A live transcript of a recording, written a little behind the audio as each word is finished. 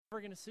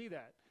never going to see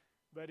that.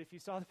 But if you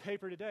saw the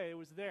paper today, it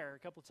was there a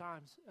couple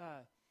times.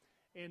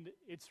 And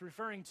it's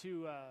referring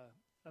to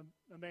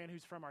a man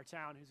who's from our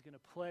town who's going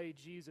to play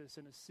Jesus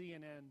in a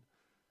CNN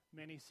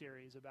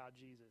miniseries about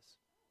Jesus.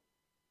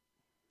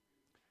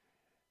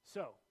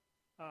 So,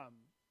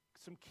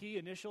 some key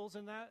initials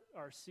in that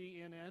are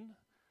CNN.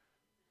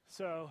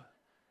 So,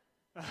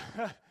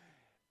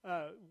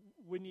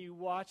 when you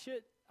watch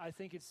it, I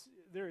think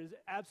there is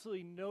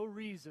absolutely no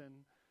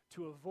reason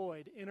to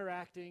avoid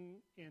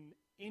interacting in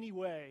any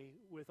way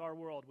with our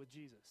world with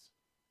Jesus.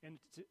 And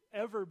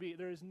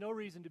there is no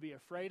reason to be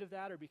afraid of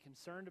that or be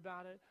concerned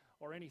about it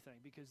or anything,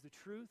 because the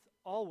truth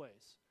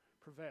always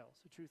prevails.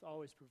 The truth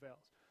always prevails.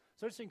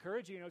 So just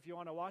encourage you, if you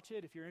want to watch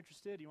it, if you're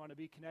interested, you want to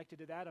be connected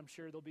to that, I'm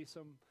sure there'll be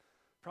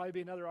probably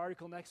be another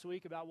article next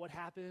week about what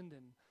happened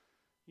and,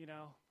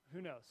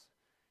 who knows.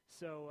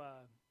 So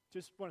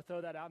just want to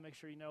throw that out, make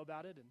sure you know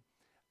about it, and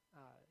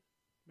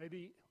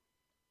maybe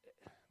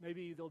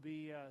there'll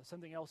be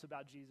something else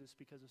about Jesus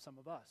because of some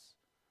of us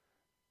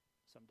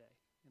someday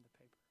in the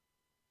paper.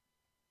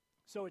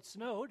 So it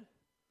snowed.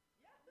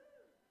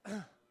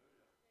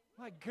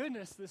 My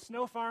goodness, the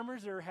snow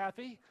farmers are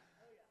happy,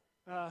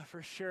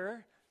 for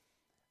sure.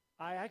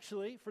 I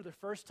actually, for the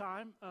first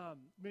time,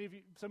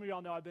 some of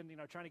y'all know I've been,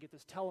 trying to get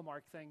this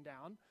telemark thing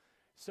down.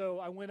 So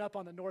I went up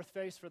on the North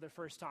Face for the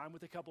first time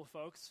with a couple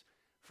folks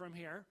from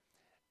here,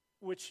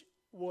 which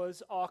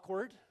was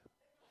awkward,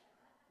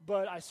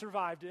 but I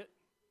survived it.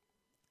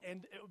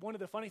 And one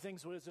of the funny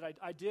things was that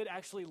I did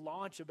actually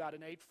launch about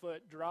an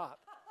 8-foot drop.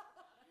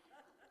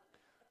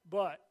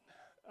 But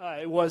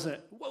it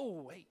wasn't,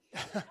 whoa, wait.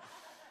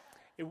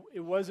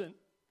 It wasn't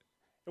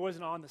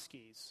on the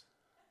skis.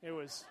 It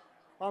was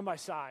on my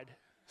side.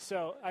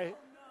 So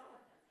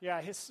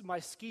my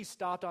ski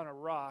stopped on a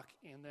rock,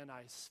 and then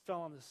I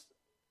fell on this,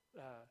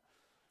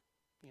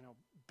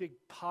 big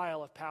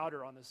pile of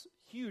powder on this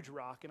huge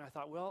rock, and I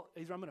thought, well,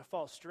 either I'm going to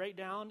fall straight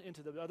down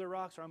into the other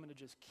rocks, or I'm going to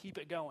just keep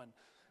it going.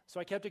 So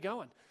I kept it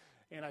going,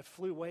 and I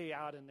flew way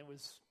out, and it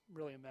was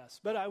really a mess.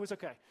 But I was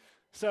okay.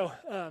 So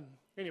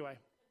anyway,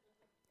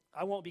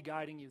 I won't be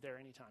guiding you there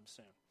anytime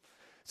soon.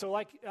 So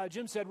like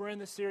Jim said, we're in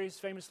this series,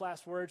 Famous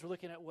Last Words. We're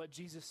looking at what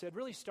Jesus said,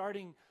 really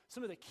starting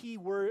some of the key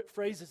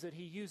phrases that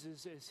he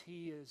uses as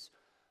he is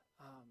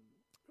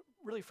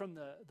really from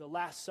the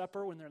Last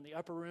Supper when they're in the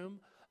upper room,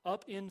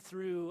 up in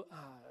through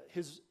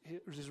his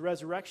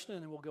resurrection,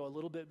 and then we'll go a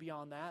little bit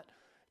beyond that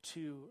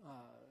to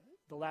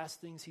the last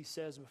things he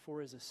says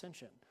before his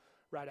ascension,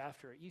 right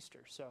after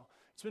Easter. So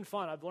it's been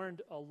fun. I've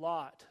learned a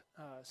lot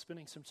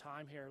spending some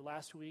time here.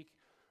 Last week,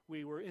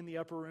 we were in the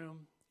upper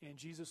room, and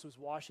Jesus was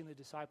washing the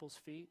disciples'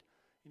 feet,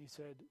 and he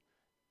said,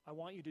 I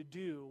want you to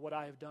do what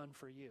I have done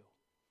for you.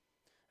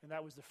 And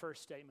that was the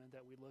first statement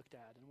that we looked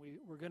at. And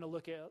we're going to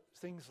look at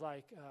things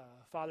like,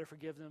 Father,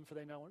 forgive them, for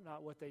they know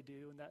not what they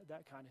do, and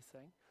that kind of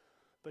thing.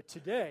 But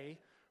today,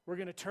 we're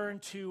going to turn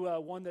to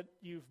one that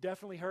you've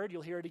definitely heard.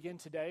 You'll hear it again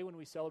today when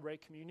we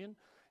celebrate communion,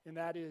 and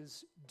that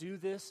is, do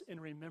this in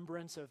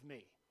remembrance of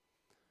me.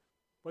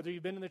 Whether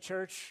you've been in the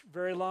church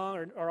very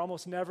long or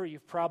almost never,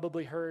 you've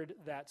probably heard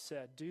that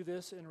said. Do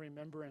this in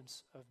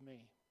remembrance of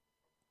me.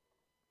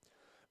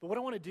 But what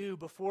I want to do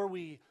before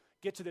we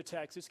get to the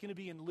text, it's going to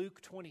be in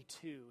Luke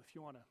 22, if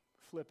you want to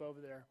flip over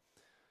there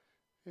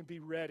and be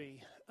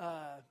ready,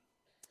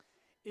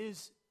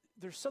 is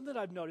there's something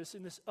I've noticed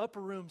in this upper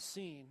room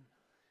scene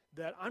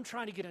that I'm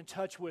trying to get in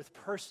touch with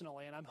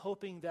personally, and I'm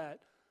hoping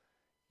that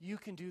you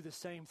can do the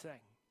same thing.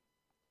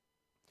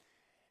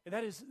 And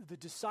that is, the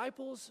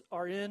disciples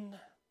are in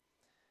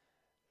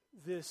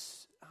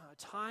this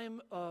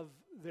time of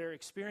their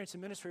experience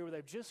in ministry where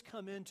they've just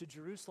come into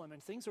Jerusalem,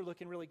 and things are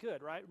looking really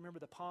good, right? Remember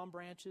the palm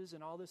branches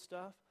and all this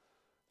stuff?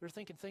 They're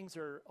thinking things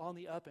are on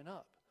the up and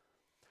up.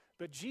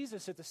 But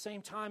Jesus, at the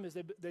same time as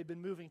they've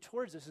been moving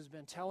towards this, has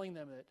been telling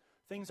them that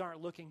things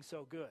aren't looking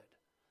so good.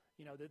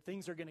 That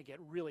things are going to get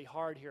really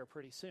hard here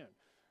pretty soon.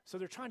 So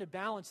they're trying to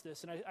balance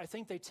this, and I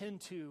think they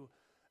tend to...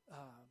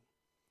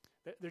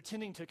 they're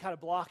tending to kind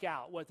of block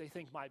out what they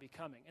think might be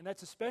coming. And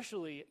that's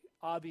especially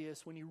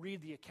obvious when you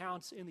read the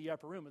accounts in the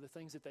upper room of the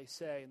things that they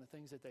say and the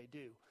things that they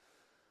do.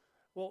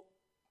 Well,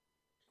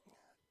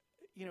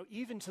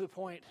 even to the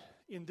point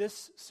in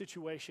this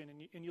situation,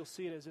 and you'll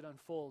see it as it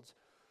unfolds,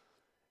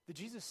 that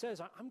Jesus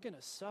says, I'm going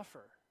to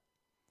suffer.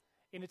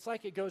 And it's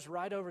like it goes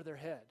right over their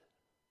head.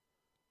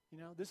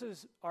 This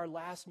is our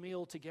last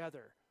meal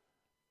together.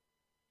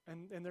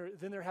 And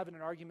then they're having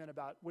an argument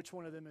about which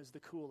one of them is the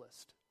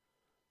coolest.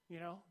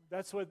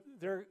 That's what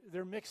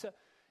they're mixed up.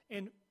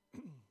 And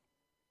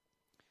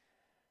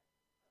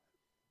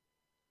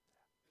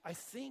I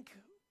think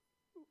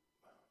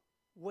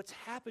what's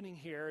happening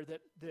here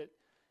that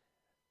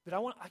I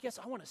want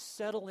to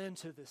settle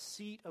into the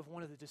seat of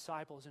one of the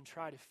disciples and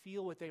try to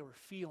feel what they were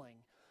feeling.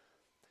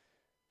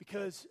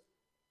 Because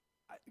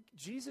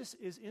Jesus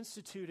is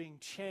instituting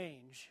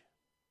change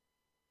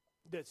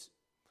that's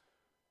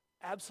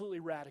absolutely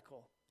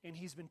radical. And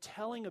he's been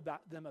telling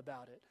them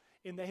about it.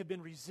 And they have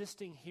been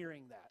resisting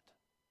hearing that.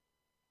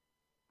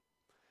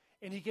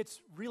 And he gets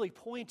really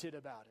pointed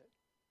about it.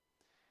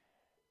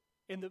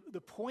 And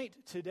the point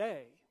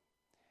today,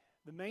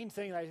 the main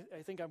thing I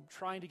think I'm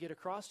trying to get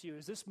across to you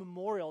is this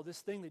memorial, this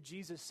thing that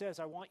Jesus says,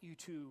 I want you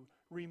to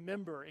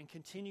remember and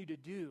continue to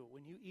do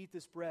when you eat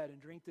this bread and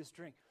drink this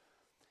drink,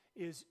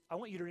 is I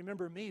want you to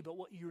remember me, but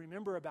what you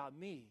remember about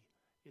me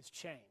is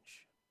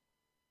change.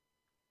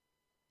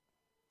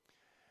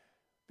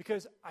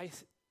 Because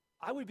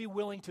I would be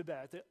willing to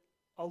bet that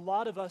a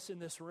lot of us in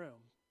this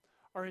room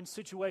are in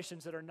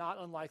situations that are not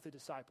unlike the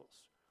disciples,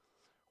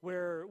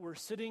 where we're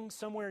sitting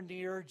somewhere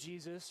near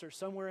Jesus or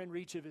somewhere in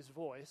reach of his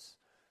voice,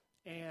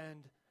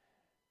 and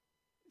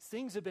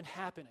things have been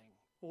happening,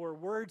 or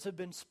words have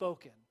been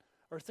spoken,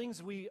 or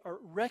things we are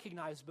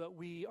recognized, but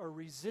we are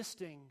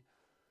resisting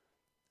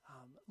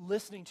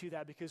listening to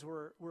that because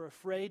we're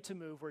afraid to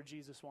move where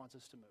Jesus wants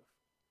us to move.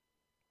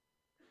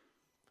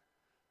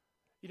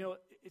 You know,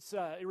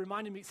 it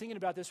reminded me, thinking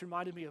about this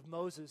reminded me of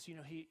Moses. You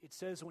know, it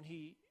says when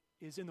he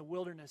is in the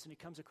wilderness and he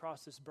comes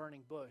across this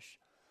burning bush,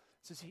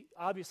 it says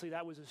obviously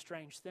that was a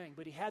strange thing,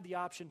 but he had the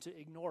option to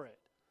ignore it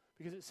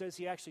because it says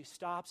he actually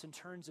stops and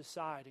turns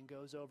aside and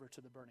goes over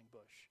to the burning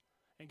bush,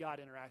 and God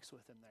interacts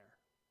with him there.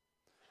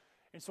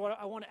 And so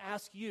I want to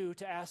ask you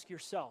to ask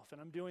yourself,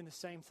 and I'm doing the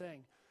same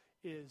thing,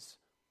 is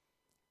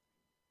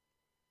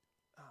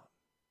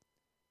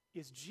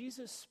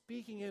Jesus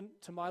speaking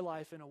into my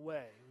life in a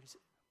way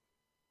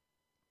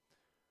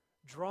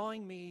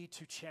drawing me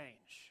to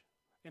change,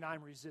 and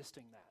I'm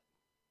resisting that?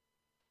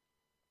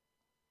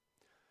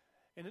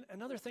 And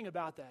another thing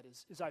about that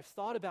is I've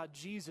thought about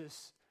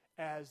Jesus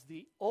as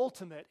the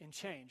ultimate in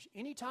change.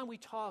 Anytime we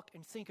talk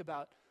and think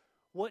about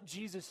what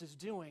Jesus is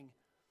doing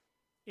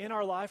in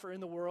our life or in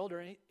the world,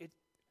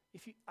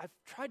 I've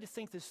tried to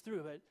think this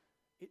through, but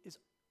it is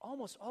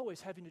almost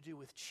always having to do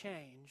with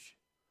change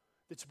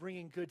that's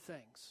bringing good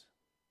things.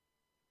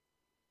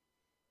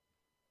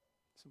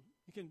 So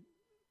you can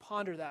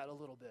ponder that a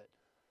little bit.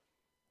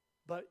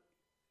 But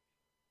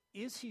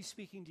is he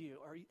speaking to you?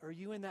 Are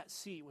you in that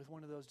seat with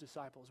one of those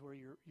disciples where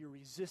you're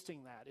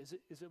resisting that? Is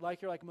it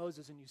like you're like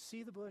Moses and you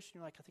see the bush and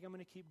you're like, I think I'm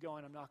going to keep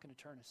going, I'm not going to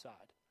turn aside?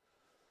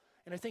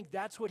 And I think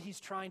that's what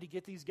he's trying to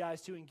get these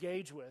guys to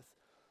engage with.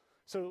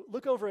 So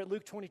look over at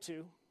Luke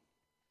 22.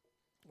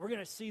 We're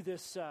going to see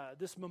this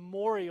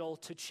memorial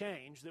to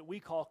change that we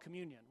call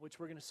communion, which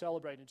we're going to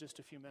celebrate in just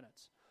a few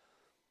minutes.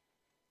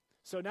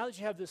 So now that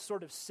you have this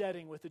sort of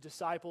setting with the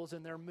disciples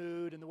and their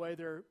mood and the way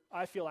they're,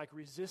 I feel like,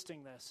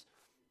 resisting this,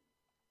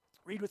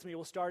 read with me.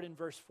 We'll start in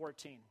verse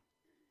 14.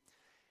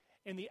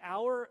 And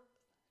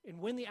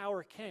when the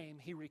hour came,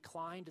 he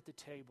reclined at the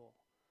table,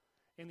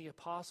 and the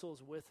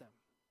apostles with him.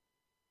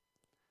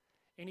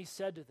 And he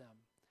said to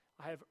them,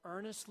 I have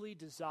earnestly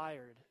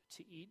desired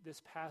to eat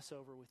this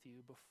Passover with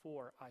you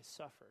before I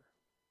suffer.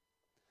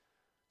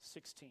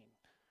 16.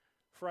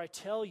 For I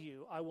tell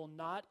you, I will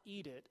not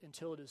eat it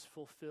until it is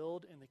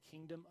fulfilled in the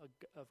kingdom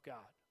of God.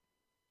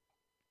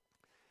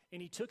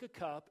 And he took a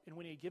cup, and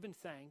when he had given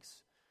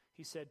thanks,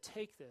 he said,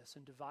 take this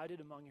and divide it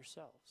among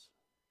yourselves.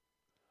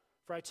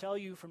 For I tell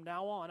you, from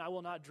now on, I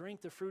will not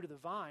drink the fruit of the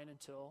vine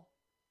until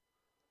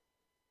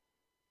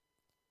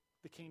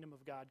the kingdom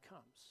of God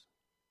comes.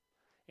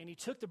 And he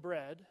took the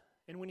bread,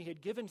 and when he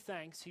had given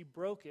thanks, he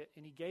broke it,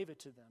 and he gave it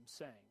to them,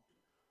 saying,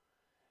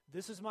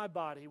 this is my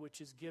body,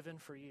 which is given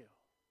for you.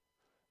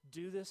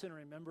 Do this in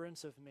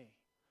remembrance of me.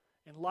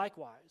 And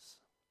likewise,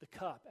 the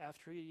cup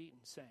after he had eaten,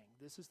 saying,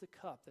 this is the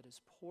cup that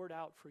is poured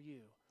out for you.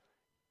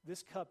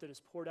 This cup that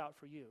is poured out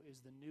for you is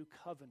the new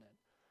covenant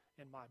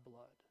in my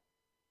blood.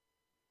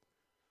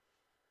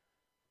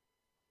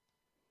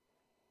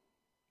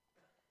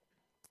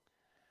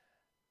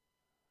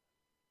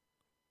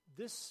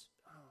 This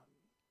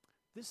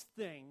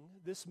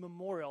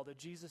memorial that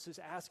Jesus is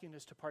asking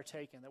us to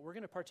partake in, that we're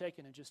going to partake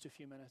in just a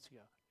few minutes,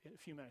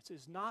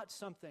 is not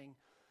something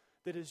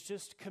that is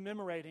just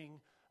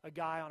commemorating a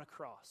guy on a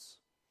cross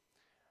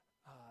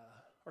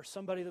or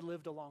somebody that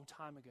lived a long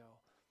time ago.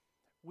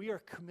 We are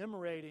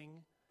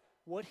commemorating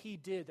what he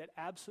did that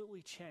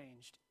absolutely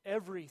changed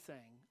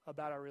everything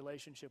about our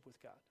relationship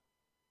with God.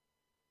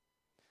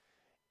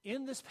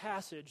 In this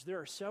passage, there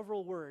are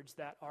several words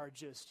that are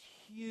just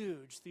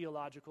huge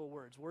theological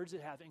words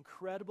that have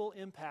incredible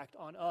impact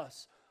on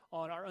us,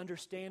 on our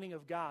understanding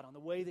of God, on the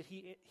way that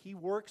he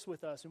works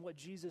with us and what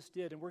Jesus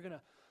did. And we're going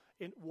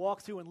to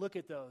walk through and look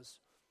at those.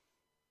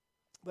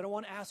 But I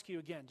want to ask you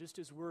again, just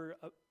as we're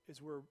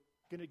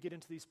going to get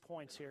into these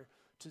points here,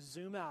 to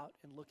zoom out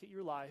and look at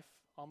your life,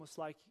 almost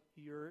like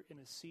you're in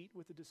a seat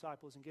with the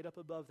disciples, and get up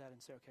above that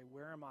and say, okay,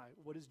 where am I?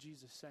 What is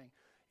Jesus saying?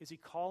 Is he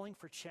calling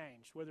for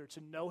change, whether to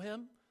know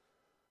him,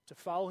 to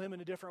follow him in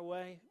a different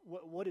way?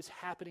 What is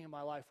happening in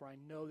my life where I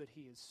know that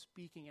he is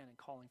speaking in and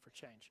calling for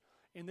change?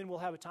 And then we'll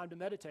have a time to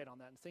meditate on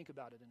that and think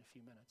about it in a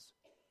few minutes.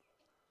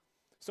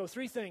 So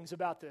 3 things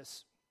about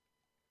this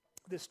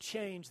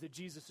change that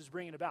Jesus is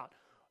bringing about.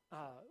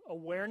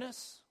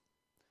 Awareness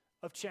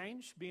of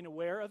change, being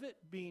aware of it,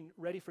 being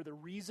ready for the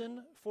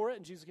reason for it,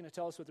 and Jesus is going to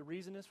tell us what the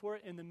reason is for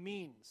it, and the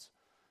means.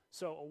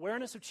 So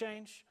awareness of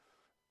change,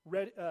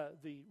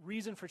 the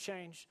reason for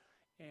change,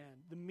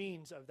 and the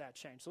means of that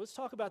change. So let's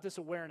talk about this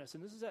awareness,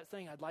 and this is that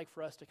thing I'd like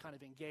for us to kind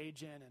of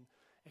engage in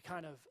and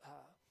kind of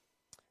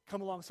come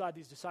alongside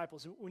these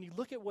disciples. When you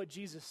look at what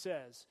Jesus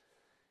says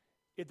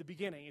at the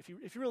beginning, if you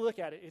really look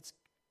at it,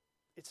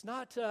 it's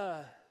not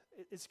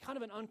it's kind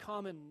of an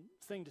uncommon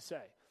thing to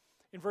say.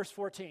 In verse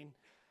 14,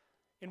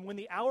 and when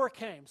the hour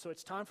came, so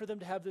it's time for them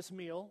to have this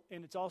meal,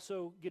 and it's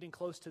also getting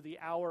close to the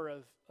hour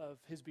of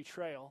his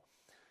betrayal,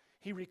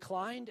 he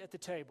reclined at the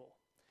table,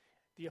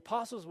 the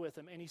apostles with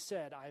him, and he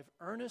said, I have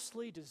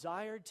earnestly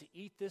desired to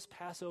eat this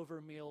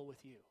Passover meal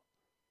with you.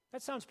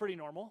 That sounds pretty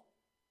normal.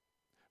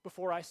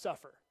 Before I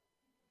suffer.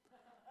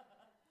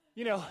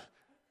 You know,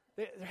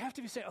 they have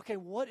to be saying, okay,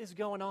 what is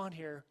going on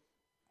here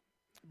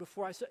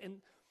before I suffer? And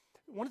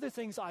one of the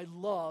things I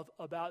love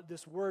about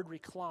this word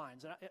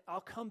reclines, and I'll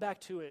come back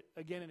to it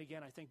again and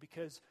again, I think,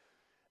 because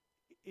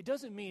it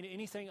doesn't mean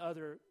anything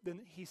other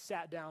than he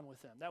sat down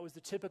with them. That was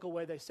the typical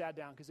way they sat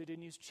down, because they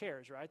didn't use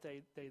chairs, right?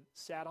 They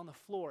sat on the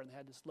floor and they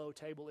had this low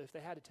table if they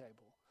had a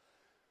table.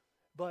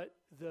 But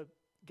the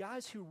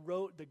guys who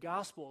wrote the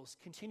Gospels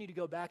continue to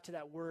go back to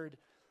that word,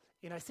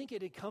 and I think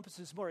it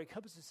encompasses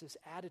this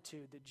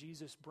attitude that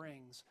Jesus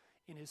brings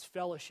in his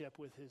fellowship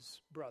with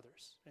his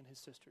brothers and his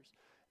sisters,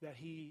 that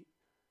he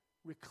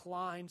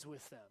reclines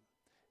with them.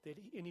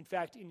 And in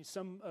fact, in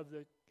some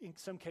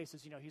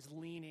cases, he's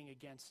leaning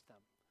against them.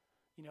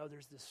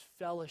 There's this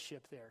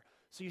fellowship there.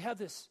 So you have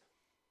this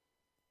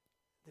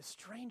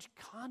strange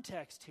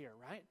context here,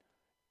 right?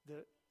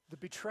 The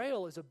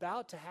betrayal is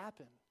about to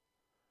happen,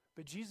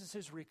 but Jesus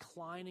is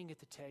reclining at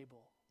the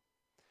table.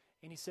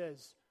 And he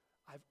says,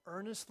 I've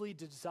earnestly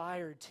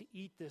desired to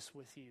eat this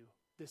with you,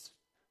 this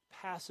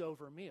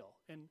Passover meal.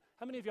 And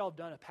how many of y'all have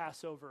done a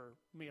Passover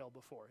meal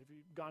before? Have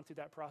you gone through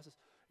that process?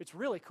 It's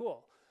really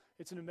cool.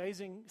 It's an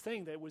amazing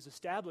thing that was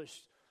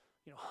established,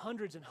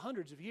 hundreds and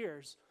hundreds of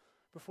years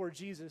before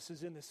Jesus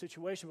is in this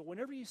situation. But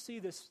whenever you see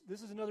this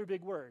is another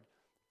big word,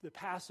 the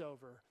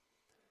Passover.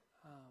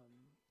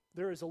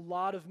 There is a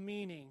lot of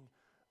meaning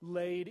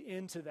laid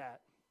into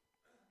that.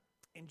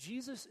 And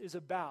Jesus is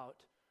about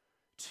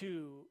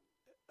to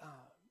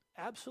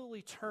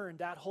absolutely turn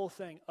that whole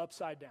thing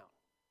upside down.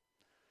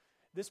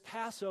 This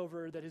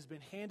Passover that has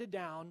been handed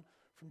down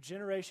from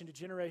generation to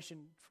generation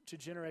to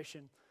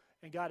generation,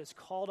 and God has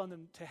called on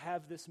them to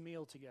have this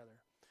meal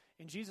together.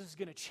 And Jesus is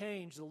going to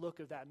change the look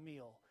of that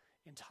meal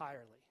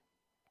entirely.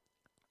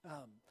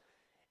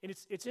 And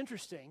it's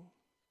interesting,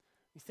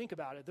 you think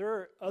about it, there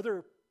are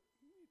other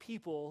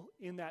people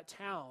in that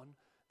town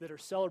that are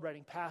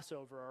celebrating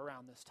Passover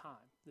around this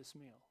time, this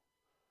meal.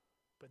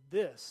 But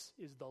this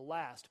is the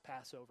last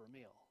Passover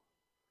meal,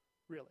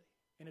 really.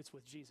 And it's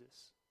with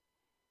Jesus.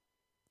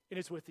 And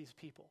it's with these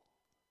people,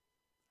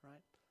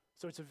 right?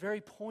 So it's a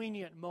very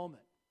poignant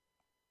moment.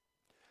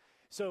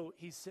 So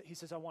he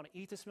says, I want to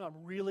eat this meal.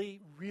 I'm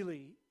really,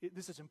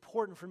 this is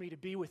important for me to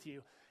be with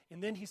you.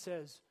 And then he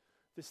says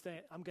this thing,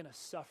 I'm going to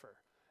suffer.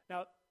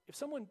 Now, if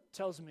someone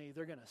tells me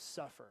they're going to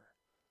suffer,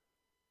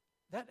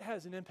 that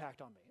has an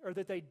impact on me, or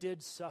that they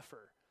did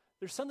suffer.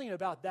 There's something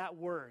about that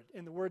word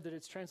and the word that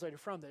it's translated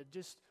from that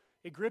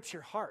it grips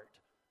your heart.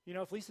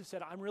 If Lisa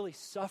said, I'm really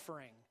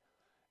suffering,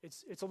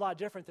 it's a lot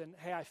different than,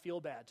 hey, I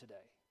feel bad today.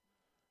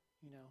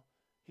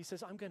 He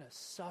says, I'm going to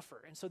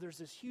suffer. And so there's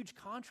this huge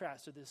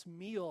contrast to this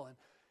meal,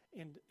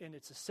 and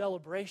it's a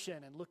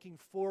celebration and looking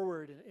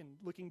forward and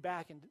looking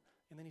back, and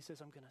then he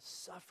says, I'm going to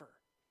suffer.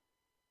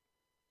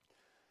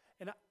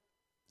 And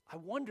I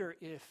wonder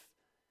if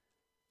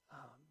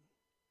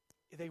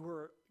they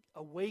were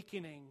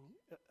awakening,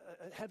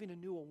 having a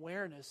new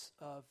awareness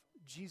of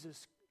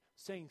Jesus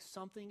saying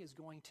something is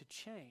going to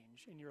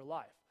change in your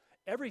life.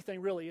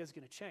 Everything really is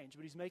going to change,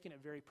 but he's making it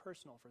very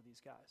personal for these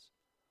guys.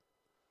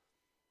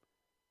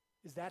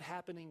 Is that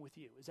happening with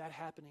you? Is that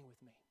happening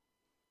with me?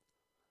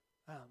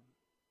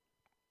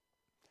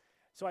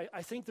 So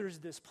I think there's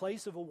this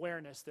place of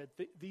awareness that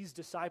these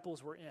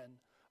disciples were in,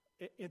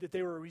 that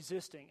they were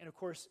resisting. And of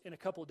course, in a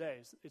couple of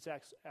days, it's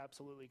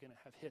absolutely going to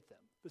have hit them.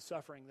 The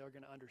suffering, they're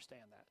going to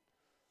understand that.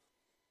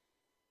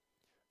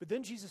 But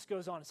then Jesus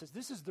goes on and says,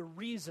 this is the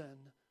reason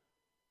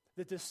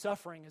that this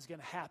suffering is going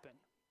to happen.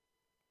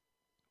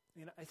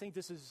 And I think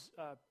this is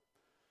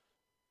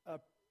a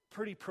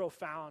pretty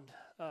profound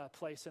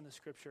place in the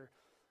scripture.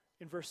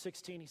 In verse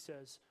 16, he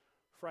says,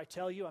 for I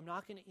tell you, I'm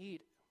not going to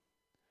eat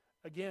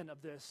again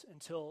of this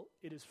until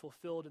it is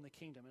fulfilled in the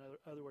kingdom.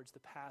 In other words, the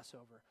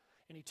Passover.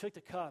 And he took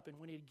the cup, and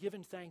when he had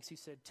given thanks, he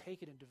said,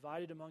 take it and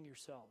divide it among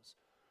yourselves.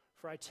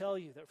 For I tell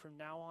you that from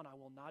now on I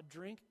will not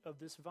drink of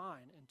this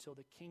vine until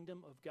the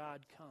kingdom of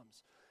God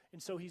comes.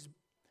 And so he's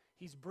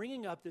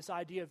bringing up this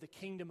idea of the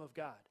kingdom of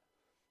God.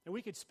 And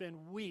we could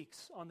spend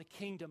weeks on the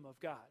kingdom of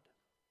God.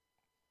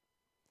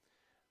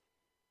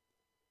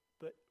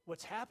 But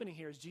what's happening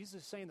here is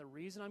Jesus is saying the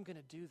reason I'm going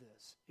to do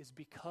this is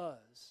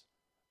because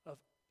of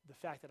the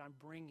fact that I'm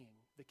bringing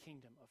the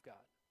kingdom of God.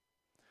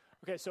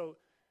 Okay, so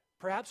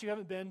perhaps you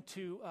haven't been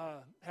to,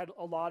 had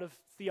a lot of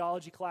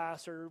theology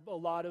class or a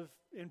lot of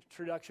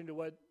introduction to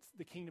what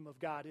the kingdom of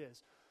God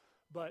is.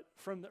 But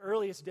from the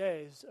earliest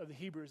days of the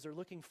Hebrews, they're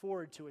looking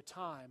forward to a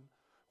time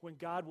when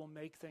God will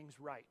make things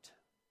right,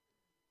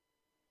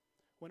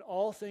 when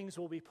all things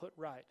will be put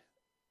right.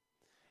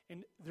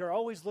 And they're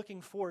always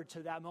looking forward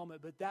to that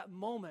moment, but that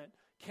moment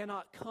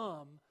cannot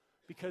come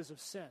because of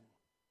sin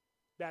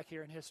back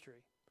here in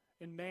history.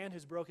 And man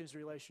has broken his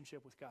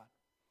relationship with God.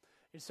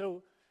 And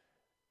so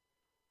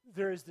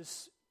there is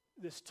this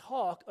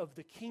talk of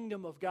the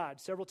kingdom of God.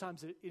 Several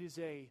times it is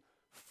a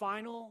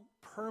final,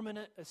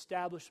 permanent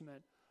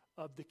establishment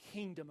of the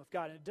kingdom of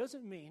God. And it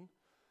doesn't mean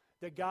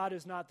that God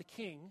is not the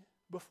king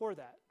before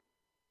that.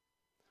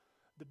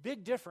 The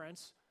big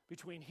difference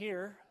between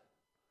here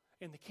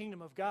and the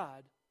kingdom of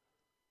God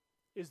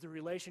is the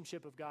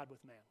relationship of God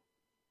with man.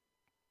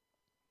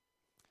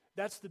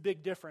 That's the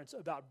big difference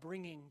about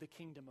bringing the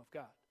kingdom of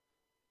God,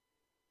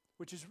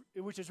 which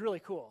is really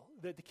cool,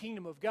 that the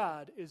kingdom of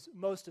God is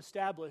most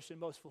established and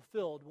most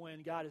fulfilled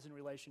when God is in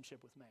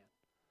relationship with man.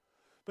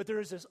 But there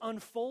is this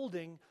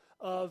unfolding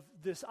of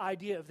this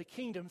idea of the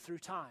kingdom through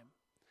time.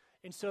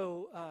 And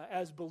so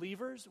as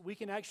believers, we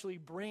can actually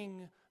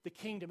bring the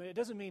kingdom. And it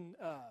doesn't mean,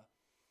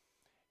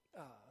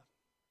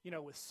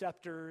 with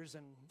scepters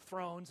and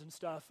thrones and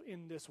stuff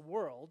in this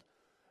world,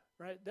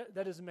 right?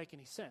 That doesn't make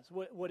any sense.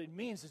 What it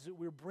means is that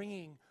we're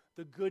bringing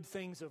the good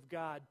things of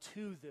God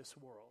to this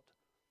world.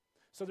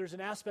 So there's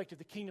an aspect of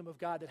the kingdom of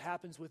God that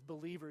happens with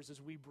believers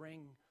as we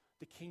bring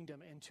the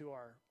kingdom into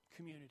our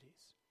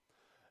communities.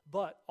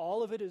 But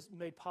all of it is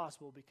made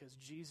possible because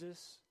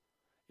Jesus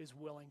is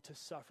willing to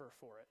suffer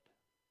for it.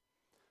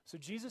 So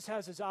Jesus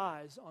has his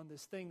eyes on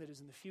this thing that is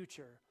in the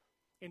future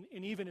and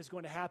even is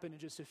going to happen in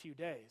just a few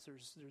days.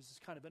 There's this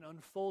kind of an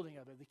unfolding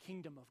of it, the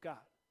kingdom of God.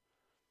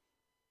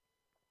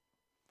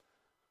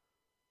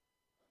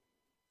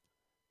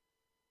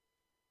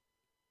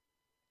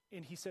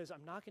 And he says,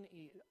 I'm not going to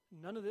eat,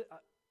 none of the,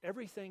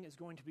 everything is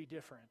going to be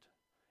different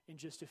in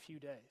just a few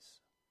days.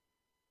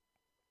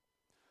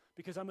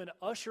 Because I'm going to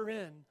usher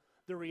in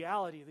the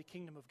reality of the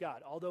kingdom of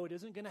God. Although it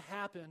isn't going to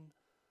happen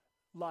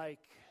like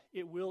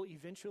it will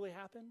eventually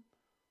happen,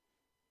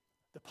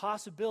 the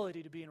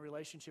possibility to be in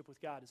relationship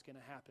with God is going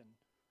to happen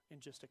in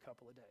just a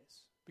couple of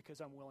days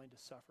because I'm willing to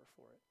suffer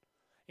for it.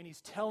 And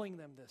he's telling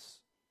them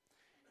this.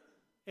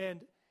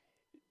 And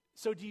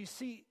so do you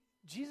see,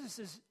 Jesus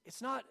is,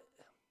 it's not,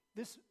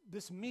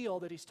 this meal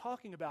that he's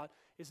talking about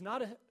is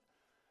not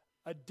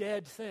a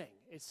dead thing.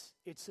 It's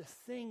a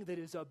thing that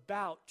is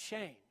about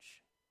change.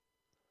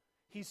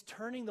 He's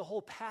turning the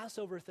whole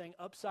Passover thing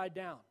upside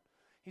down.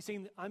 He's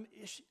saying, I'm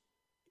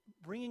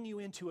bringing you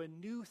into a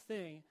new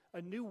thing,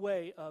 a new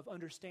way of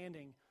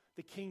understanding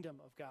the kingdom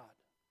of God.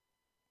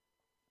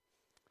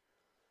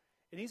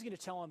 And he's going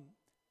to tell him,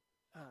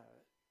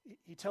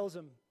 he tells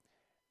him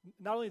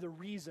not only the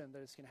reason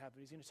that it's going to happen,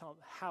 he's going to tell him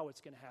how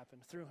it's going to happen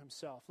through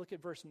himself. Look at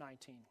verse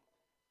 19.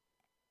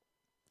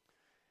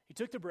 He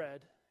took the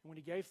bread, and when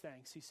he gave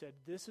thanks, he said,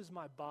 "This is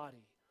my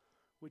body,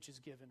 which is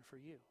given for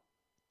you.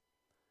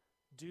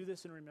 Do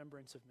this in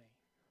remembrance of me."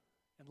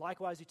 And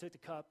likewise, he took the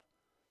cup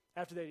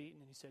after they'd eaten,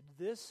 and he said,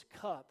 "This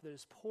cup that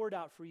is poured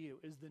out for you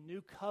is the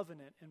new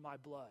covenant in my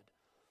blood."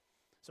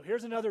 So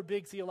here's another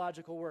big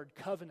theological word,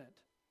 covenant.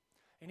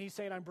 And he's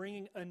saying, I'm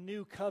bringing a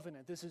new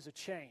covenant. This is a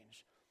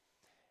change.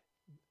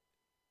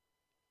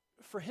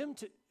 For him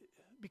to,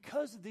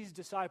 because these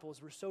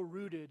disciples were so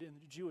rooted in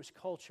the Jewish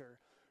culture,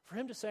 for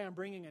him to say, I'm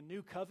bringing a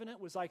new covenant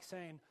was like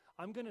saying,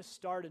 I'm going to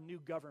start a new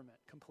government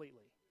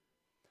completely.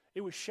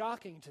 It was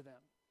shocking to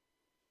them.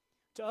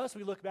 To us,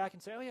 we look back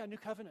and say, oh yeah, new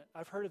covenant.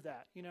 I've heard of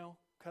that.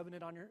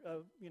 Covenant on your,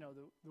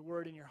 the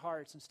word in your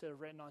hearts instead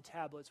of written on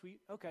tablets.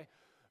 Okay.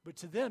 But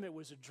to them, it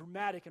was a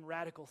dramatic and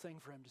radical thing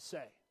for him to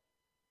say.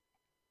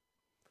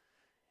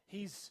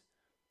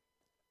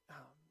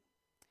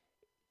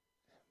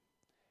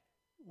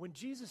 When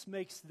Jesus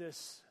makes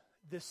this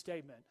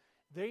statement,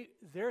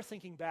 they're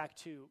thinking back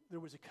to,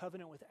 there was a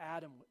covenant with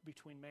Adam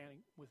between man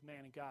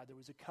and God. There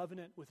was a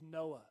covenant with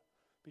Noah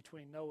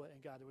between Noah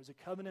and God. There was a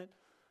covenant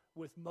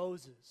with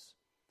Moses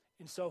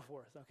and so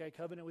forth. Okay,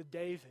 covenant with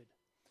David.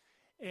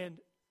 And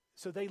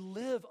so they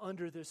live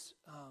under this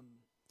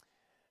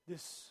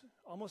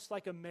almost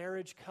like a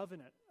marriage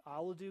covenant. I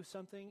will do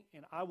something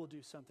and I will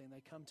do something.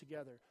 They come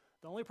together.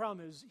 The only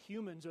problem is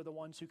humans are the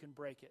ones who can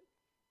break it.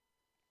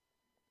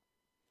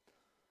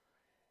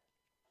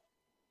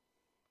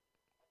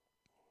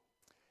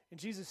 And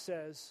Jesus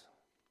says,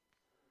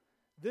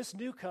 this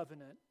new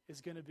covenant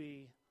is going to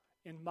be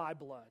in my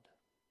blood.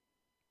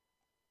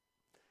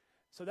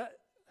 So that,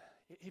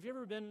 have you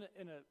ever been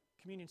in a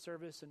communion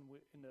service and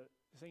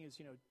the thing is,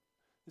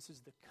 this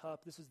is the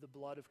cup, this is the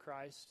blood of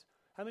Christ.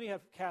 How many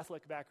have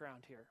Catholic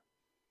background here?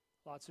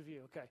 Lots of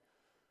you, okay.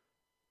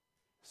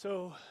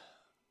 So,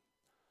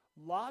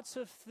 lots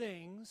of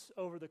things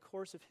over the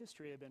course of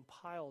history have been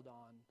piled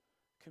on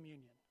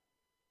communion.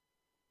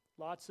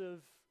 Lots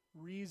of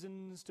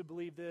reasons to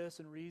believe this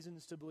and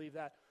reasons to believe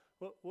that.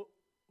 What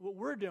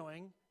we're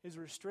doing is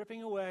we're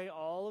stripping away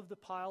all of the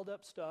piled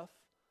up stuff,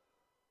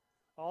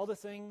 all the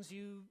things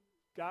you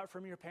got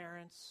from your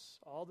parents,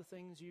 all the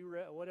things you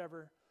read,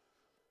 whatever.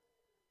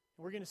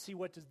 We're going to see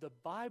what does the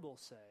Bible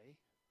say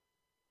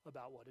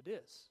about what it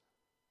is,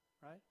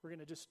 right? We're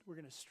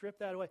going to strip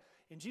that away.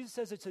 And Jesus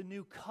says it's a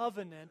new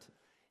covenant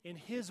in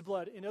his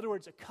blood. In other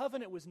words, a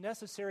covenant was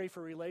necessary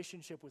for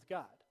relationship with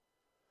God.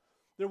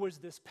 There was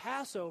this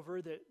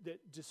Passover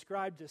that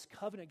described this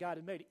covenant God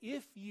had made.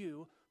 If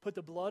you put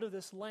the blood of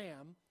this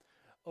lamb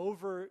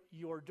over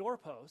your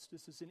doorpost,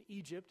 this is in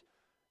Egypt,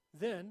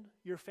 then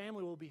your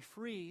family will be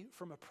free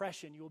from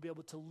oppression. You will be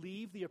able to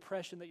leave the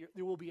oppression,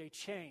 there will be a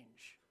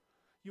change.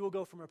 You will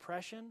go from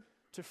oppression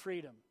to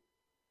freedom.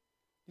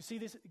 You see,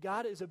 this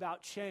God is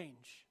about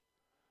change.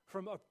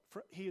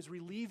 He is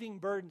relieving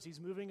burdens. He's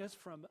moving us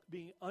from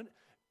being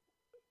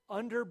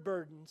under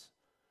burdens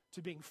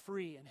to being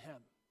free in him.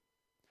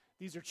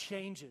 These are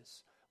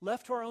changes.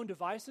 Left to our own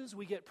devices,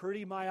 we get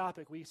pretty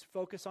myopic. We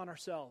focus on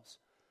ourselves.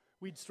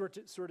 We sort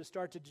of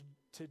start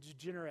to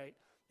degenerate,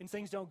 and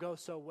things don't go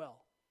so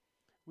well.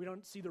 We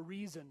don't see the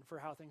reason for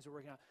how things are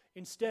working out.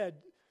 Instead,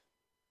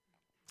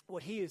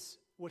 what he is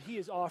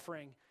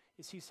offering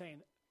is he's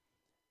saying,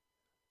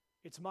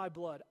 it's my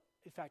blood.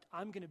 In fact,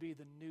 I'm going to be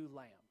the new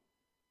lamb.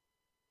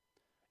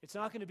 It's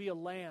not going to be a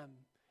lamb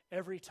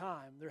every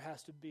time there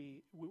has to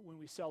be, when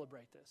we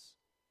celebrate this.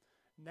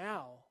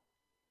 Now,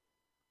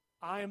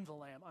 I am the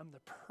lamb. I'm the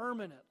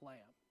permanent lamb.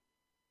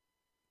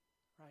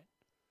 Right?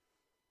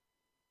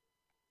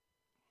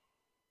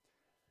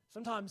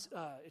 Sometimes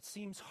it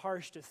seems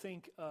harsh to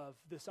think of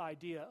this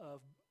idea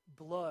of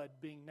blood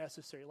being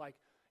necessary. Like,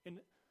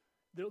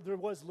 there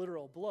was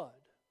literal blood,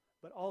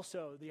 but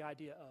also the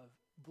idea of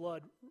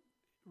blood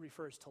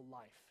refers to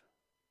life.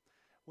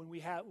 When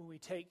we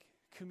take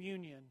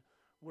communion,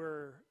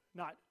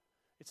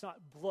 it's not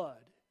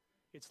blood,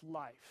 it's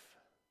life.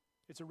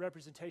 It's a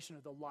representation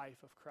of the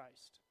life of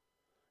Christ.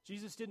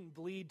 Jesus didn't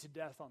bleed to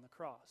death on the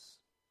cross,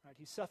 right?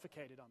 He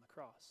suffocated on the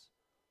cross.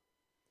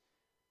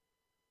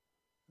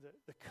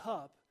 The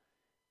cup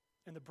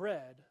and the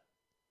bread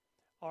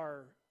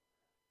are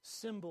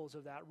symbols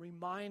of that,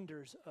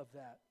 reminders of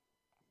that.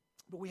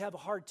 But we have a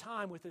hard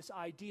time with this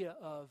idea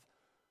of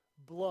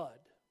blood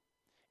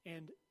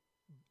and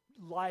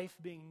life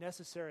being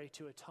necessary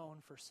to atone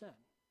for sin.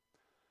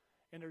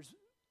 And there's,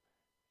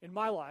 in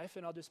my life,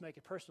 and I'll just make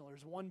it personal,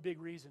 there's one big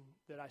reason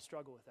that I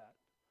struggle with that.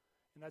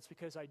 And that's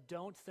because I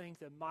don't think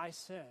that my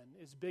sin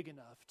is big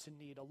enough to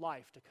need a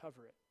life to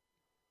cover it.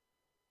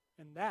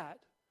 And that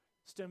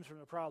stems from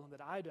the problem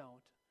that I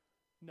don't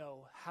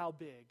know how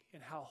big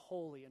and how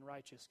holy and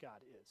righteous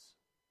God is.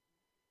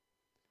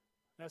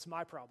 That's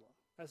my problem.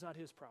 That's not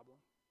his problem.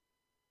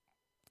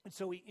 And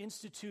so he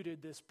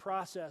instituted this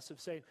process of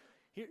saying,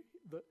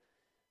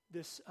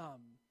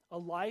 a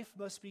life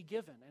must be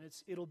given, and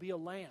it'll be a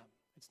lamb.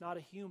 It's not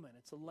a human,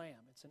 it's a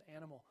lamb, it's an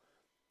animal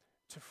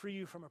to free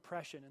you from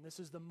oppression. And this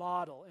is the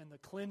model and the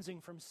cleansing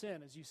from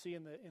sin, as you see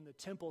in the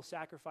temple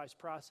sacrifice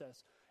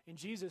process. And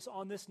Jesus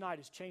on this night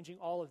is changing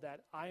all of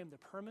that. I am the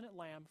permanent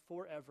lamb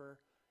forever.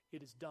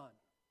 It is done.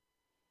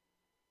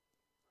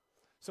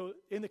 So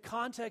in the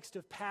context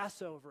of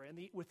Passover and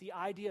with the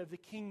idea of the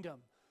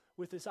kingdom,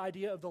 with this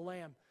idea of the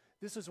lamb,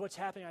 this is what's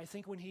happening. I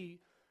think when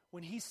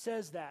he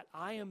says that,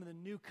 I am the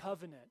new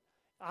covenant,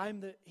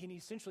 and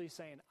he's essentially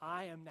saying,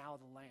 I am now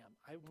the lamb.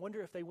 I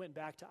wonder if they went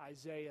back to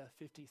Isaiah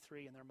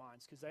 53 in their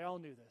minds, because they all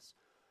knew this.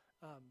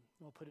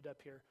 We'll put it up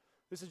here.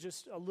 This is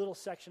just a little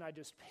section I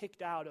just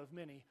picked out of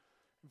many.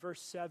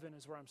 Verse 7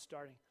 is where I'm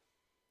starting.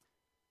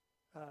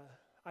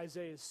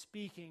 Isaiah is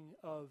speaking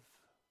of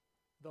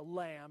the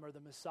Lamb or the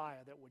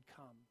Messiah that would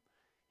come.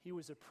 He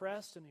was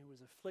oppressed and he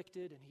was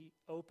afflicted, and he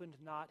opened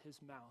not his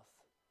mouth.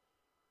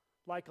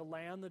 Like a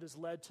lamb that is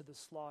led to the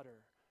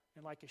slaughter,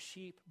 and like a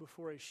sheep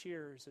before his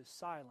shearers is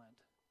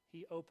silent,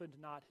 he opened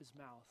not his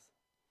mouth.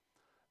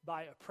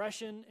 By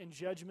oppression and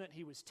judgment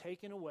he was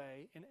taken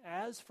away, and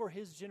as for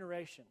his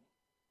generation,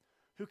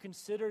 who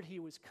considered he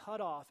was cut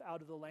off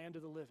out of the land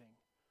of the living,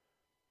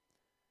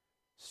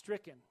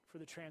 stricken for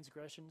the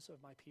transgressions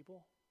of my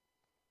people.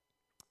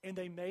 And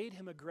they made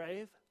him a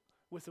grave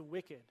with the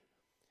wicked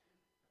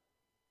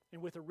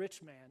and with a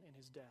rich man in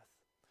his death,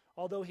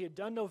 although he had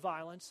done no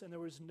violence and there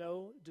was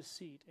no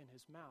deceit in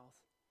his mouth.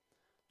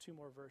 2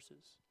 more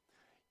verses.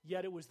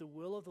 Yet it was the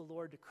will of the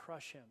Lord to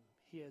crush him.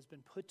 He has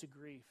been put to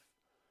grief.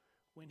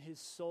 When his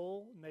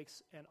soul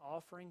makes an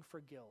offering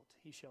for guilt,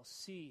 he shall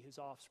see his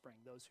offspring,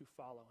 those who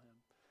follow him.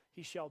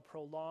 He shall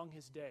prolong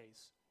his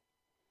days.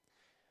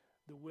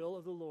 The will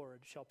of the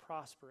Lord shall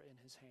prosper in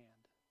his hand.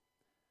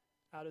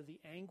 Out of the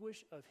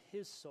anguish of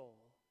his soul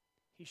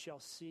he shall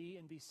see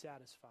and be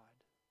satisfied.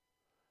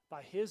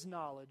 By his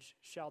knowledge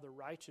shall the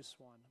righteous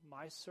one,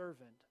 my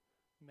servant,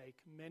 make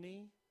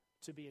many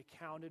to be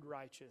accounted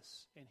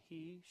righteous, and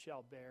he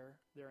shall bear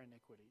their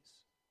iniquities.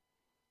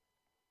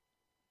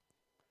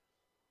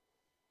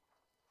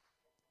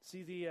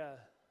 See, the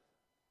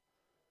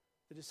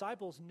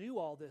disciples knew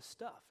all this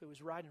stuff. It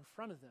was right in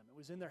front of them. It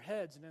was in their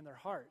heads and in their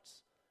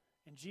hearts.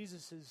 And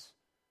Jesus is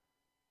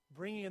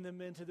bringing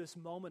them into this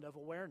moment of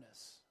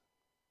awareness.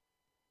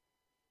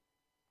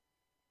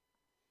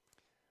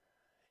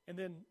 And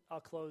then I'll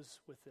close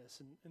with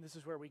this, and this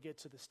is where we get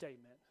to the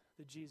statement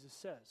that Jesus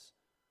says,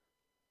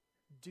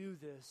 do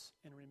this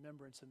in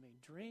remembrance of me.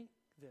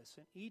 this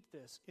and eat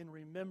this in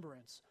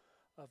remembrance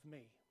of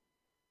me.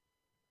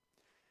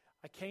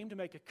 I came to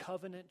make a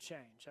covenant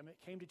change. I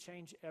came to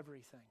change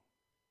everything.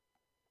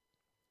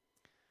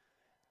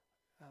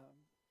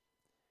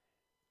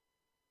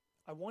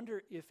 I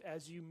wonder if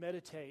as you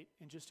meditate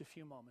in just a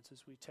few moments,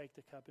 as we take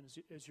the cup and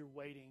as you're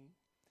waiting,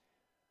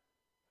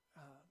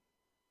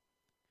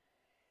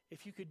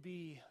 if you could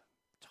be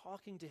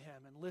talking to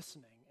him and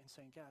listening and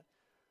saying, God,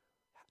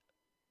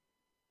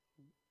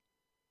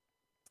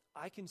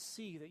 I can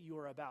see that you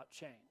are about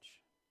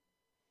change.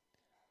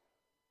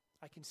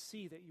 I can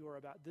see that you are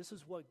about, this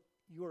is what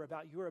you are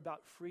about. You are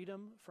about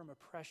freedom from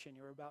oppression.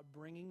 You're about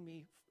bringing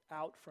me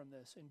out from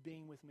this and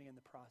being with me in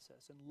the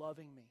process and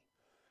loving me.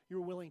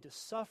 You're willing to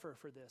suffer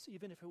for this,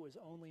 even if it was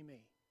only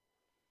me.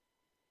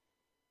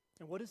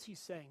 And what is he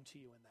saying to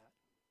you in that?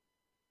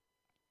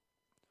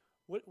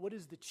 What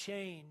is the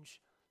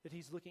change that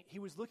he's looking? He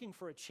was looking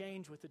for a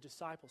change with the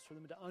disciples, for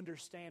them to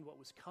understand what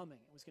was coming.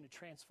 It was going to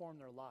transform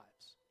their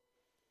lives.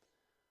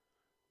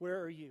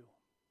 Where are you?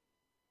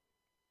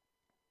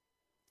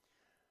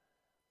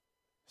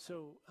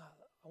 So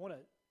I want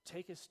to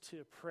take us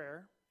to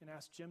prayer and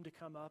ask Jim to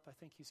come up. I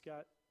think he's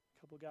got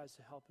a couple guys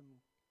to help him.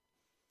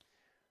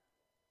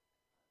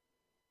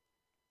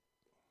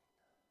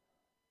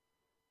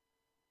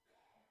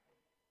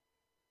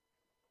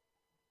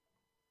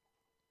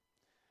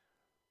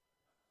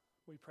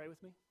 Will you pray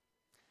with me?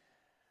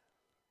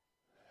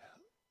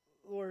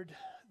 Lord,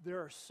 there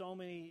are so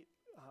many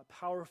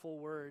powerful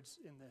words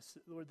in this.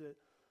 Lord,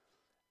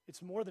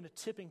 it's more than a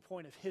tipping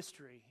point of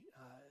history.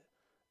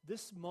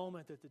 This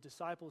moment that the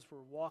disciples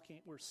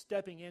were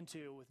stepping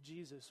into with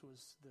Jesus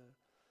was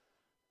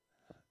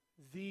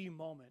the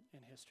moment in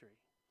history,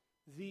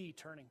 the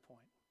turning point.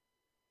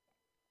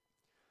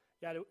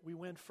 Yeah, we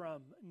went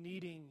from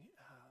needing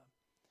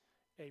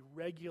a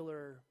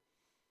regular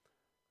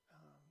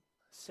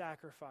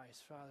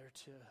sacrifice, Father,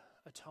 to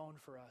atone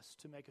for us,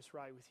 to make us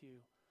right with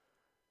you,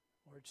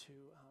 or to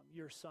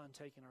your Son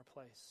taking our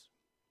place.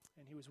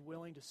 And he was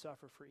willing to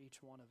suffer for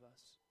each one of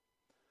us.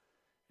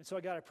 And so,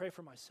 God, I pray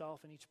for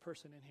myself and each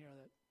person in here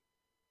that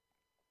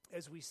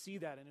as we see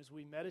that and as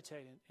we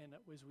meditate and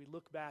as we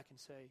look back and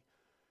say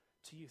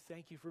to you,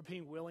 thank you for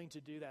being willing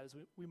to do that, as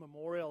we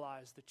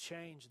memorialize the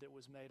change that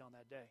was made on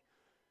that day.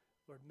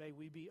 Lord, may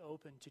we be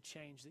open to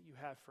change that you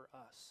have for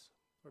us.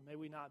 Lord, may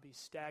we not be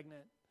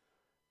stagnant.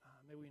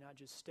 May we not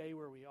just stay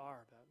where we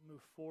are, but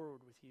move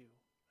forward with you.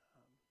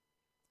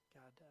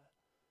 God,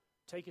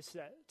 take us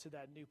to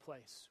that new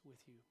place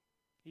with you,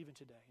 even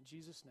today. In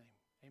Jesus' name,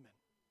 amen.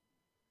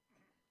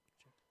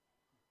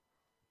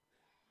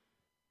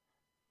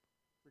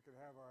 We could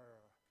have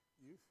our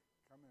youth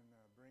come and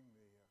bring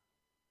the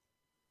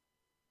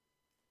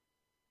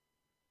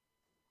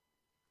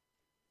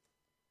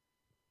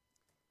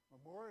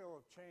Memorial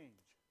of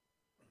Change.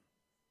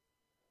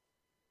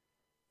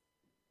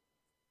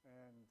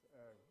 And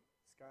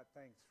Scott,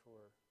 thanks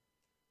for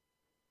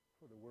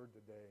the word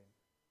today.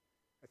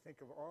 I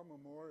think of all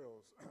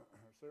memorials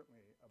are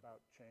certainly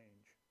about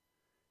change.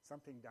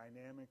 Something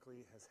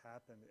dynamically has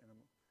happened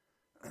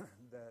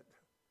that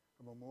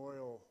a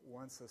memorial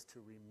wants us to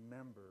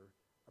remember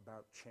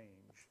about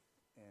change.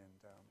 And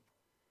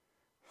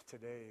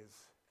today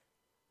is,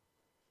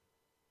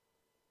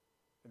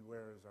 and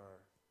where is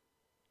our,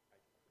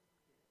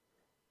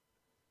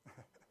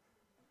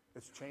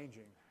 it's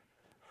changing.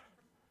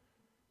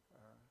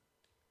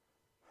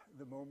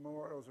 The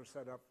memorials are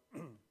set up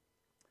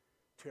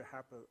to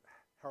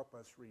help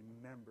us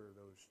remember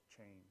those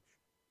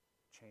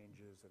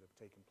changes that have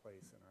taken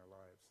place in our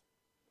lives.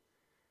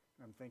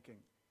 And I'm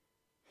thinking,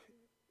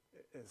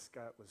 as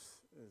Scott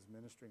was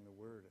ministering the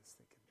word, I was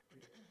thinking,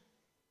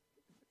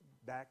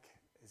 back,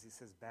 as he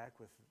says, back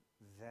with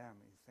them,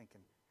 he's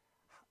thinking,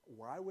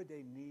 why would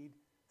they need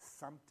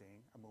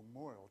something, a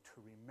memorial,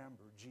 to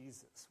remember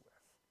Jesus with?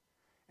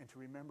 And to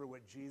remember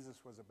what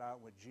Jesus was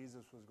about, what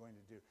Jesus was going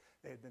to do.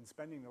 They had been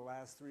spending the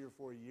last 3 or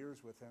 4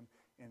 years with him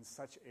in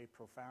such a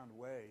profound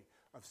way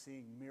of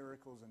seeing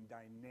miracles and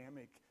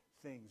dynamic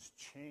things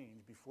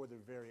change before their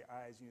very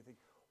eyes. And you think,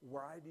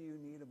 why do you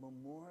need a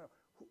memorial?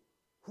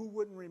 Who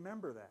wouldn't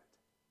remember that?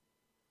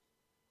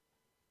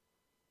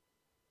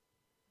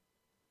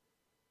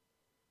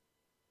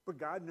 But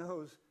God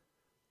knows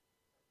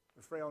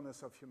the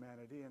frailness of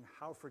humanity and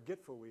how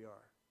forgetful we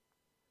are.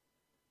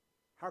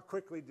 How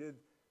quickly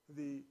did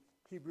the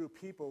Hebrew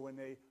people, when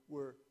they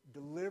were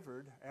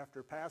delivered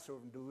after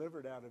Passover and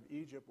delivered out of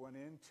Egypt, went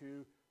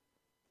into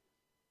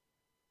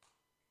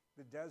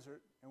the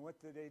desert, and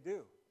what did they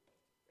do?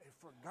 They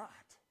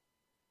forgot.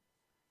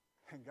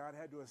 And God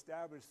had to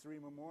establish 3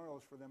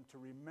 memorials for them to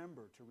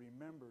remember, to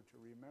remember, to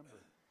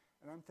remember.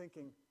 And I'm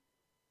thinking,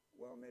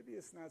 well, maybe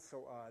it's not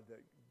so odd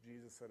that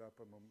Jesus set up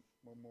a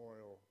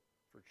memorial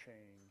for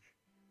change,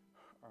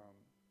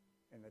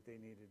 and that they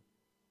needed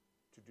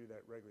to do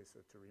that regularly, so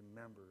to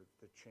remember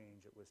the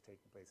change that was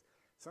taking place.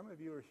 Some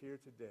of you are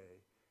here today,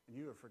 and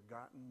you have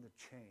forgotten the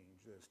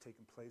change that has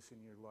taken place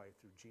in your life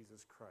through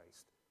Jesus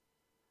Christ,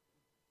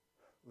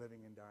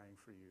 living and dying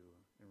for you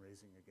and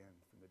raising again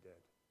from the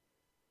dead.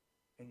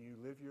 and you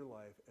live your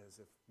life as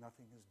if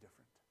nothing is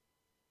different.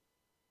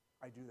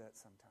 I do that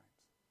sometimes.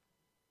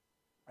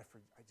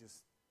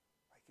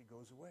 It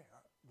goes away.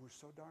 We're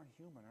so darn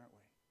human, aren't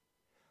we?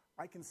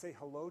 I can say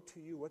hello to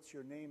you, what's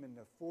your name, in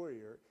the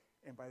foyer,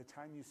 and by the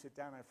time you sit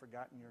down, I've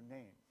forgotten your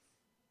name.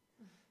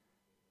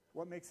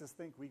 What makes us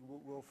think we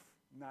will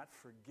not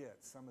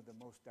forget some of the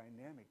most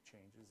dynamic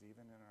changes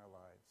even in our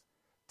lives?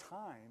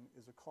 Time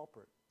is a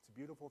culprit. It's a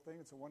beautiful thing,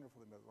 it's a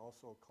wonderful thing, but it's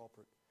also a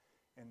culprit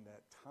in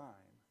that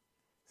time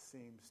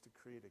seems to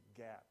create a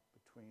gap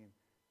between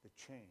the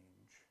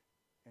change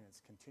and its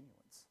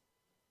continuance.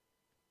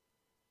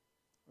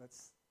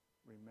 Let's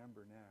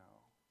remember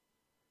now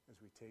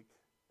as we take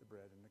the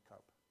bread and the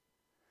cup.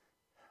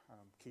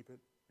 Keep it,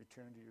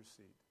 return to your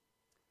seat,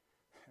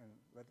 and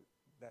let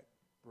that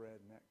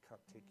bread and that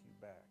cup take you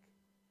back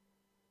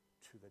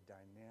to the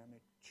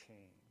dynamic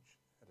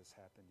change that has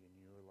happened in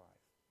your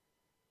life.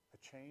 A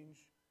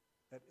change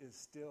that is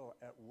still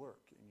at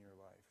work in your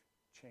life,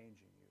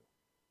 changing you.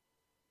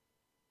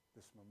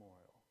 This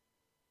memorial.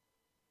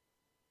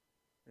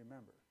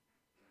 Remember,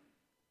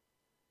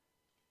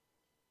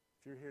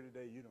 if you're here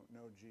today, you don't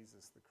know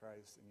Jesus the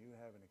Christ, and you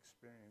haven't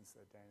experienced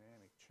that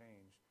dynamic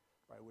change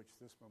by which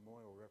this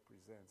memorial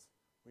represents,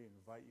 we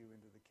invite you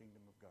into the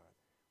kingdom of God.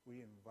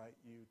 We invite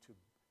you to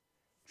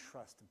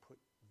trust and put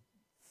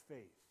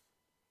faith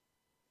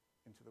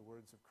into the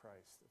words of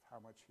Christ, of how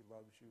much he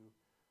loves you,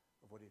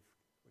 of what he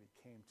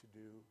came to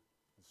do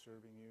in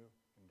serving you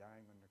and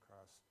dying on the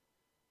cross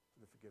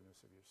for the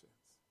forgiveness of your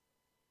sins.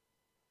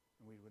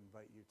 And we would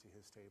invite you to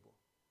his table,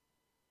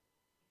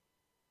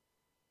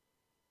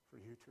 for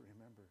you to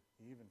remember,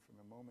 even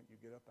from the moment you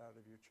get up out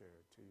of your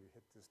chair till you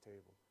hit this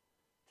table,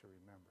 to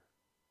remember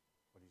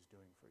what he's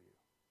doing for you.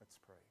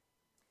 Let's pray.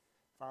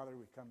 Father,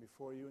 we come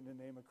before you in the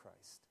name of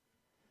Christ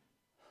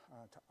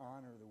to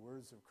honor the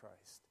words of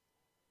Christ,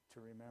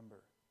 to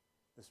remember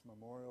this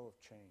memorial of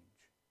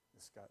change,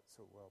 as Scott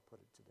so well put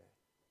it today.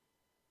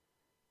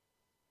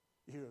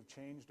 You have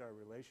changed our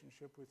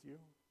relationship with you.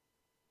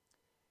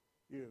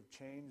 You have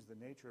changed the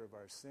nature of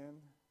our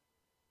sin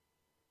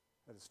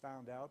that is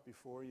found out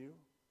before you.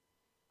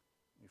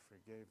 You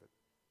forgave it,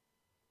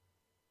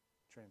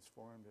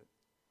 transformed it,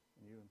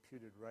 and you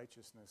imputed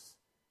righteousness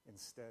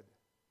instead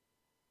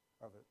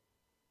of it.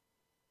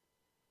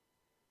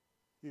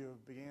 You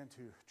have began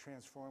to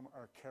transform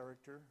our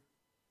character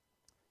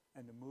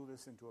and to move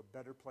us into a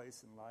better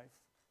place in life.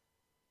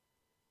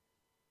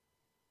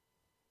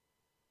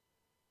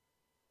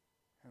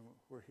 And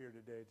we're here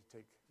today to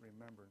take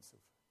remembrance of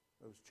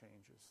those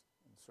changes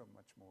and so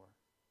much more.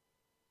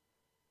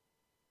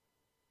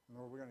 And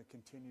Lord, we're going to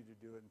continue to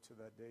do it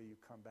until that day you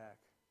come back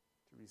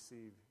to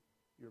receive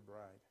your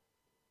bride.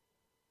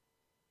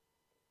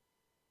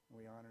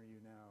 And we honor you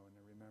now in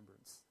the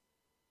remembrance.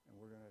 And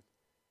we're going to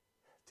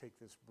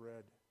take this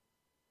bread.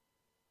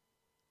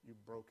 You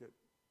broke it.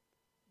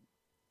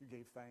 You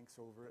gave thanks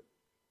over it.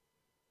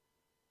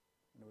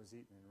 And it was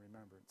eaten in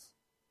remembrance.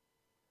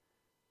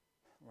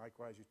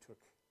 Likewise, you took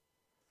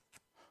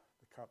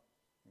the cup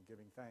and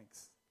giving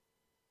thanks,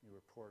 you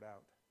were poured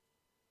out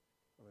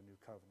of a new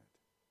covenant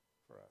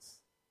for us.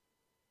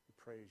 We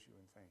praise you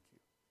and thank you.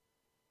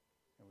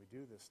 And we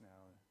do this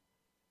now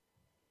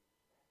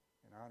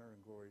in honor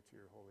and glory to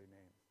your holy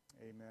name.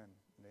 Amen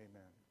and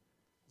amen.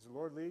 As the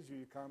Lord leads you,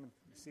 you come and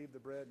receive the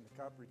bread and the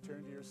cup,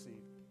 return to your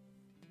seat.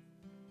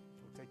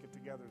 We'll take it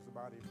together as the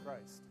body of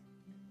Christ.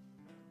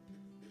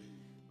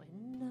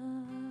 When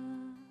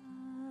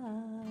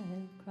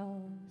I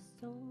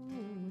cross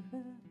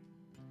over,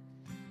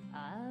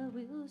 I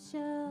will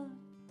shout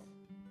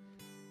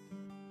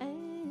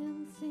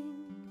and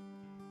sing.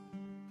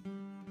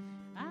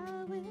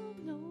 I will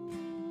know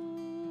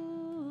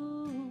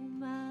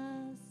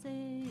my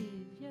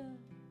Savior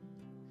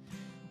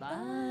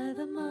by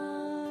the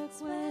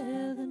marks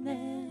where the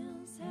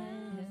nails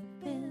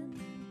have been,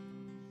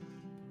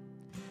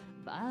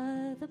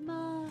 by the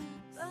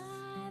marks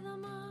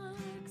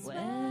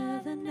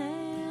where the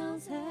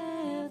nails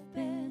have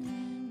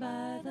been,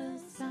 by the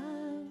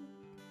sign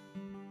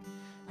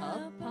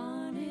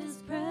upon his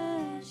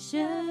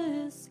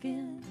precious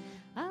skin.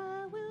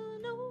 I will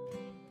know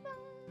my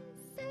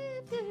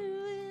Savior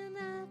when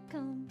I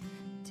come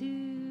to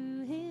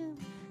him,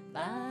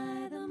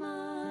 by the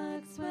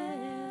marks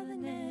where the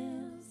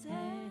nails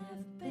have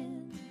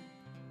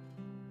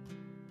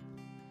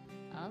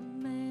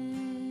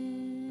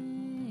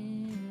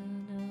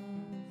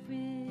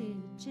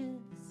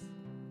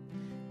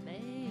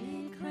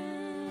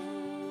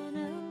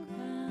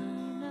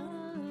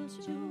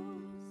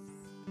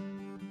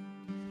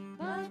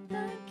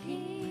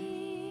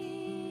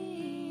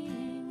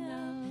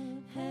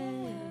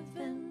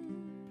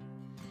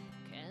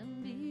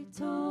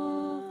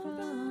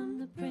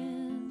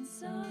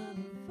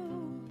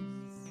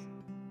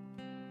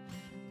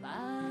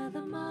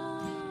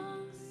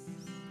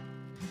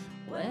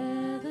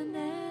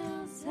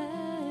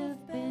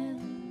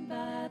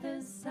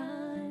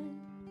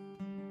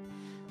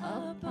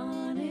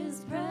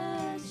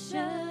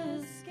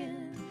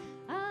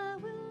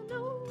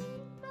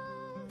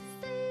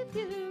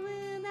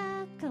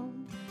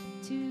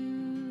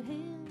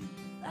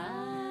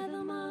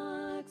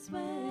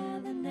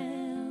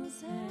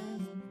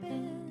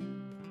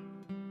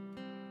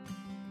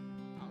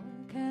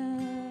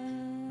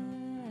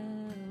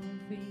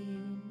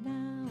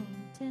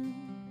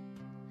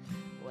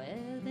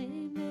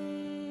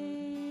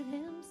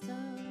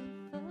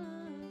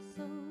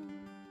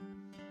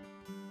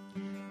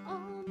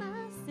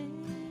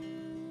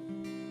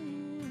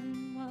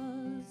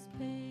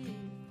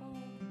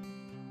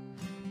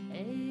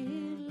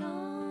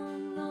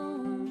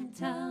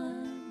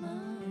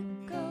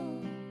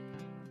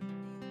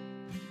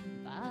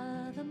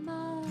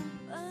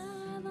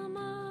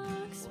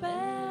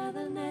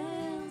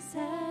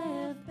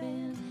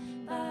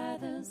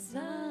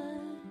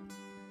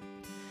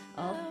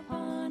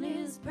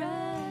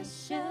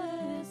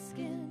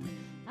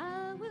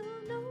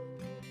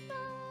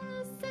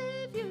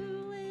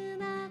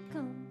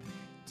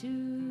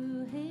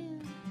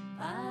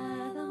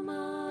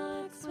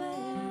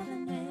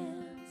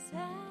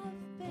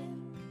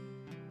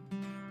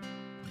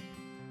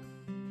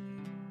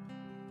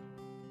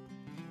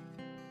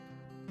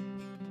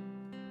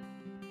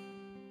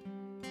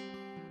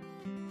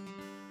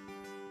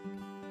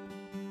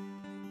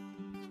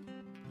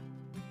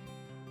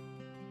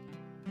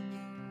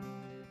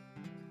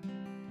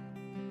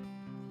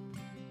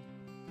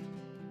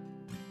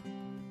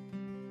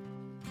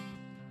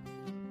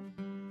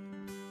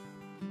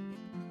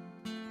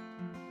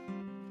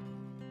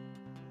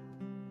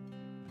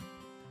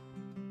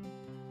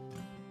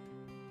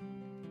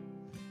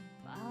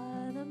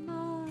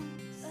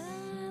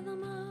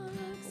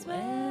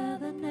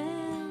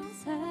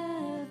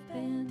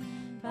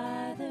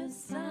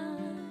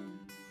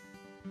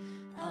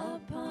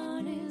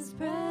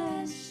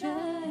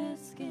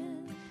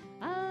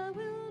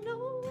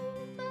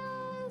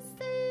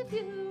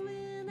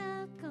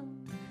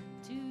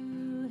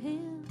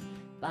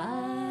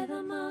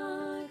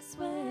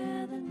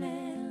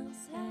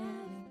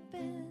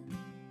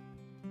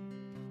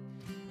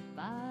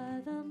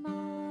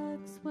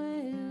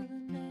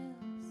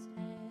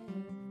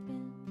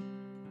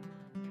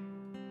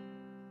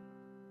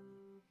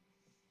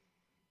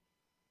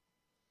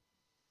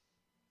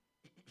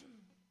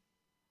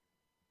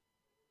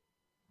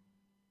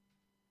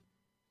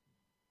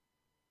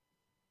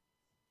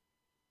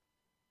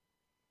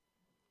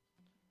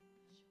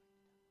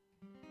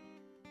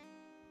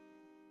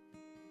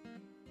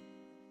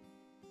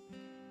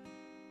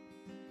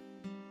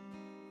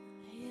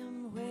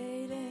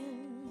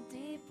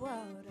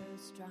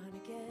waters, trying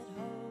to get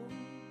home.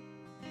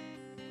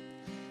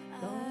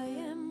 I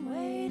am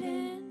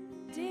wading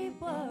deep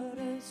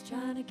waters,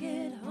 trying to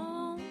get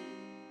home.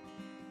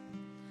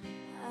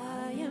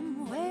 I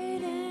am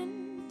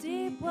wading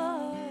deep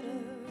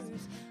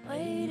waters,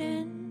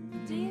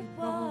 wading deep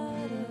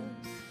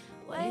waters,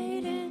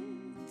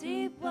 wading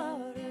deep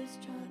waters,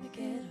 trying to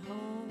get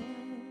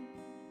home.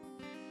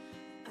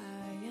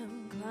 I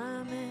am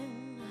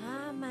climbing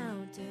high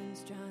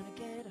mountains, trying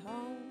to get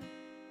home.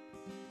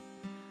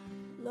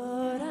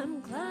 Lord,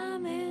 I'm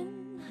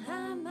climbing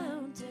high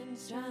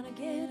mountains, trying to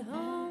get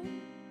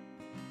home.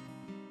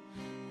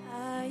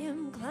 I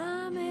am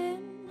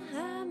climbing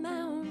high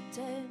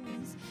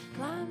mountains,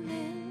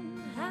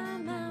 climbing high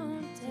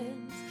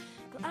mountains,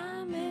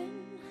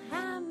 climbing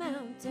high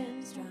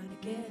mountains, trying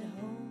to get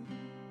home.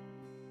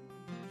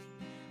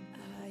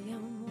 I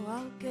am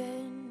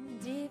walking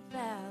deep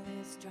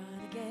valleys,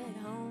 trying to get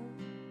home.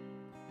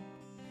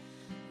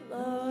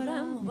 Lord,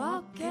 I'm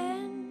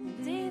walking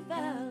deep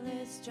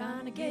valleys,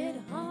 trying to get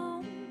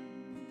home.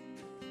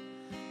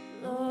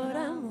 Lord,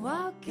 I'm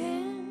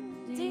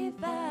walking deep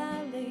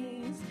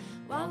valleys,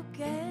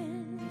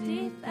 walking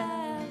deep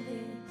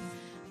valleys,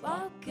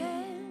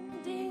 walking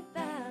deep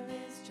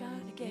valleys,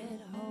 trying to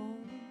get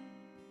home.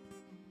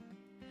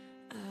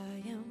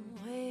 I am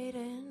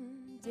wading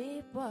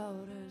deep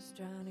waters,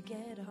 trying to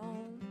get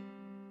home.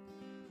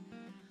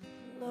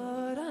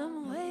 Lord,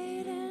 I'm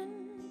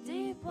wading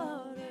deep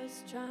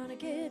waters, trying to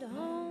get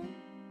home.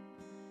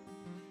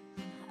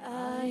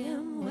 I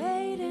am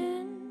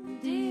wading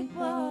deep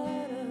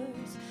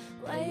waters,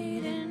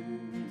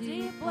 wading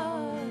deep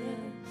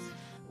waters,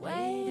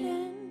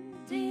 wading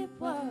deep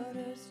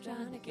waters,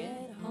 trying to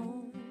get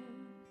home.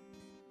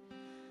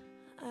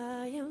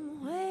 I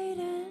am wading